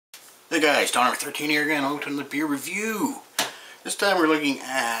Hey guys, Fredericton here again. Welcome to the beer review. This time we're looking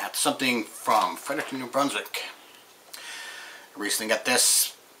at something from Fredericton, New Brunswick. I recently got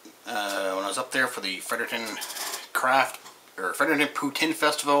this when I was up there for the Fredericton Fredericton Poutine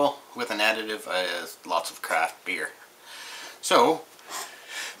Festival with an additive, lots of craft beer. So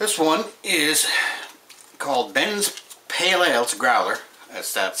this one is called Ben's Pale Ale. It's a growler.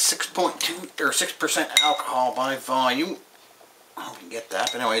 It's that 6.2 or 6% alcohol by volume. I can get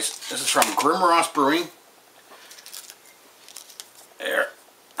that, but anyways, this is from Grimross Brewing. There.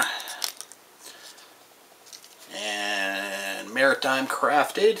 And Maritime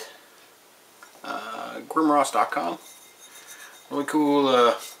Crafted. Grimross.com. Really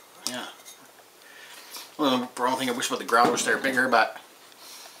cool, yeah. Well, the only thing I wish about the growler was they're bigger, but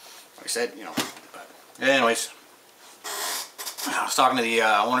like I said, you know. But anyways, I was talking to the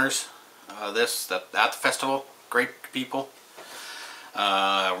owners at the festival. Great people.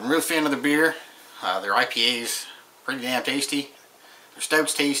 I'm a real fan of the beer. Their IPA's pretty damn tasty. Their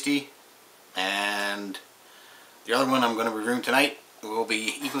stout's tasty. And the other one I'm going to be reviewing tonight will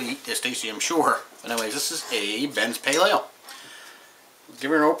be equally as tasty, I'm sure. But anyways, this is a Ben's Pale Ale.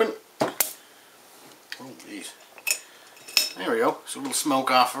 Give her an open. Oh, jeez. There we go. So a little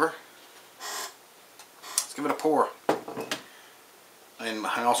smoke off of her. Let's give it a pour. And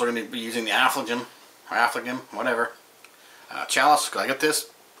I'm also going to be using the affligem, whatever. Chalice, because I got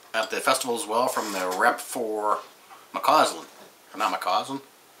this at the festival as well from the rep for McCausland. Or not McCausland.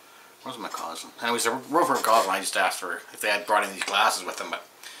 Where's McCausland? Anyways, the rep for McCausland, I just asked for if they had brought in these glasses with them, but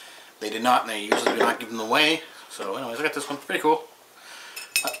they did not, and they usually do not give them away. So anyways, I got this one. Pretty cool.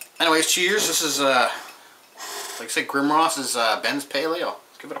 Anyways, cheers. This is, like I said, Grimross's Ben's Pale Ale.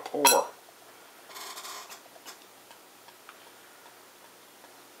 Let's give it a pour.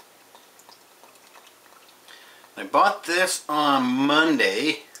 I bought this on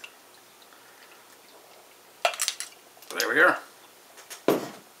Monday. There we are.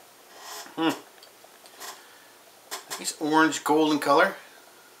 Nice orange golden color.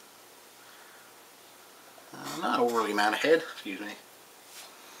 Not overly man ahead, excuse me.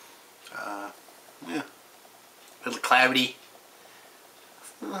 Yeah. A little cloudy.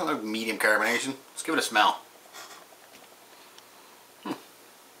 Medium carbonation. Let's give it a smell.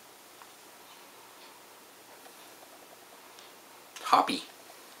 Hoppy.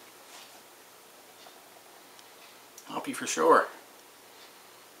 Hoppy for sure.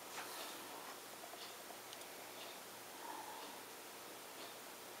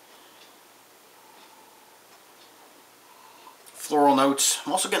 Floral notes.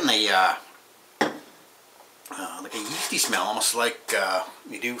 I'm also getting a like a yeasty smell, almost like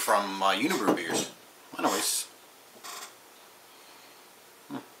you do from Unibrew beers. Anyways,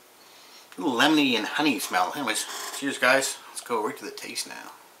 a little lemony and honey smell. Anyways, cheers guys. Let's go right to the taste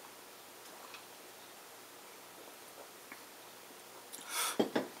now.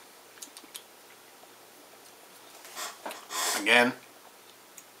 Again,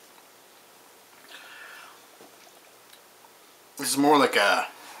 this is more like a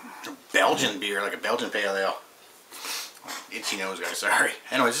Belgian beer, like a Belgian pale ale. Itchy nose, guys. Sorry.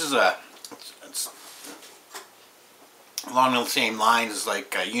 Anyways, this is it's along the same lines as like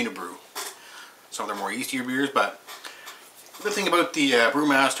Unibrew. Some of their more yeastier beers, but the good thing about the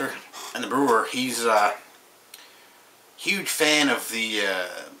brewmaster and the brewer, he's a huge fan of the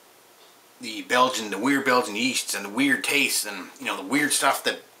weird Belgian yeasts and the weird tastes and, you know, the weird stuff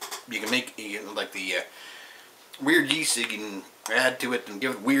that you can make, like the weird yeast you can add to it and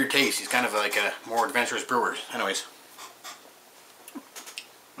give it weird taste. He's kind of like a more adventurous brewer. Anyways,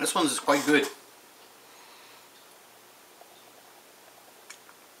 this one's quite good.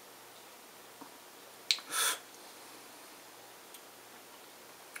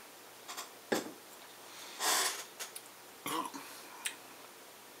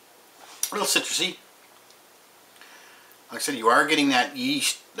 A little citrusy. Like I said, you are getting that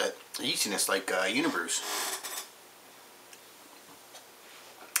yeastiness like Unibrew's.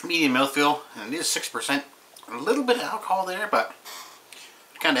 Medium mouthfeel, and it is 6%. A little bit of alcohol there, but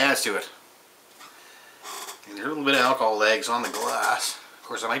it kind of adds to it. And there's a little bit of alcohol legs on the glass. Of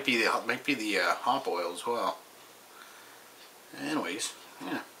course, it might be the hop oil as well. Anyways,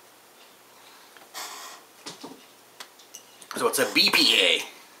 yeah. So it's a BPA.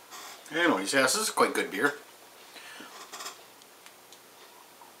 Anyways, yes, this is quite good beer.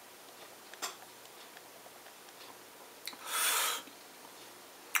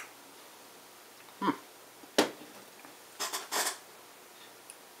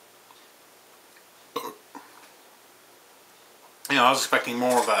 You know, I was expecting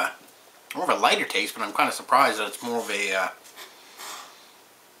more of a lighter taste, but I'm kind of surprised that it's more of a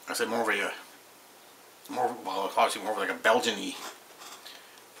I said more of a, well, obviously more of like a Belgian-y,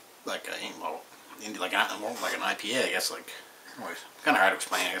 like a, well, like more like an IPA, I guess. Like, anyways, kind of hard to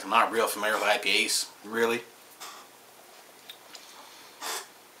explain. I guess I'm not real familiar with IPAs, really.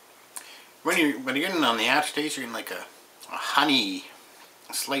 When you're getting on the aftertaste, you're getting like a honey,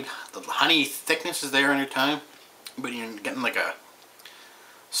 slight, the honey thickness is there in your time, but you're getting like a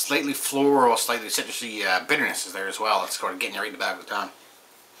slightly floral, slightly citrusy bitterness is there as well. It's sort of getting you right in the back of the tongue.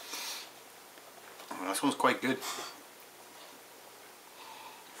 Well, this one's quite good.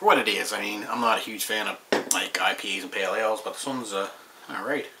 For what it is, I mean, I'm not a huge fan of like IPAs and pale ales, but this one's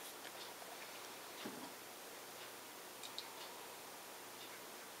alright.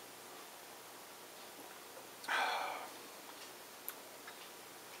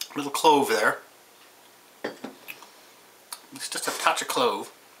 Little clove there. It's just a touch of clove.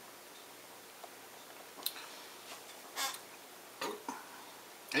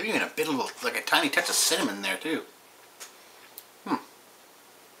 Maybe even a bit of like a tiny touch of cinnamon there too.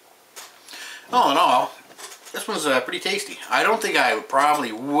 All in all, this one's pretty tasty. I don't think I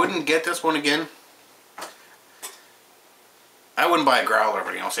probably wouldn't get this one again. I wouldn't buy a growler,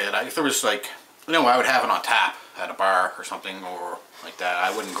 but you know, say that if there was like, you know, I would have it on tap at a bar or something or like that.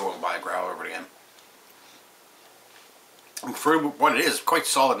 I wouldn't go and buy a growler of it again. For what it is, quite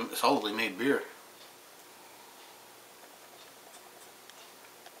solidly made beer.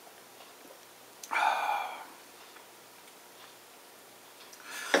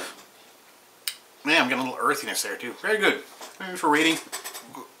 Man, I'm getting a little earthiness there too. Very good. Maybe for rating,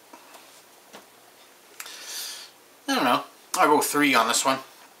 I don't know. I'll go 3 on this one.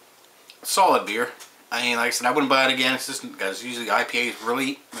 Solid beer. I mean, like I said, I wouldn't buy it again. It's just because usually IPAs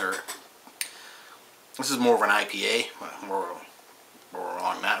really, this is more of an IPA, more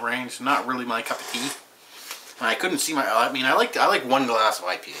along that range. Not really my cup of tea. And I couldn't see I mean, I like 1 glass of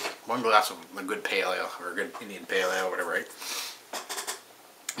IPA, 1 glass of a good pale ale or a good Indian pale ale, whatever, right?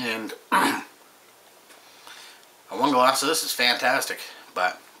 And a 1 glass of this is fantastic,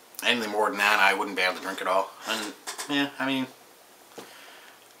 but anything more than that, I wouldn't be able to drink it all. And yeah, I mean,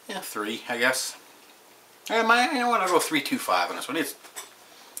 yeah, 3, I guess. Yeah, you know what? I'll go 3.25 on this one. It's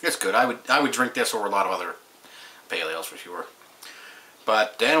good. I would drink this over a lot of other pale ales for sure.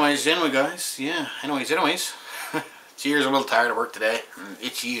 But anyway, guys. Yeah. Anyways. Cheers. I'm a little tired of work today. I'm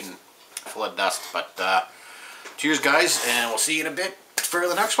itchy and full of dust. But cheers, guys, and we'll see you in a bit for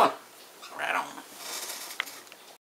the next one. Right on.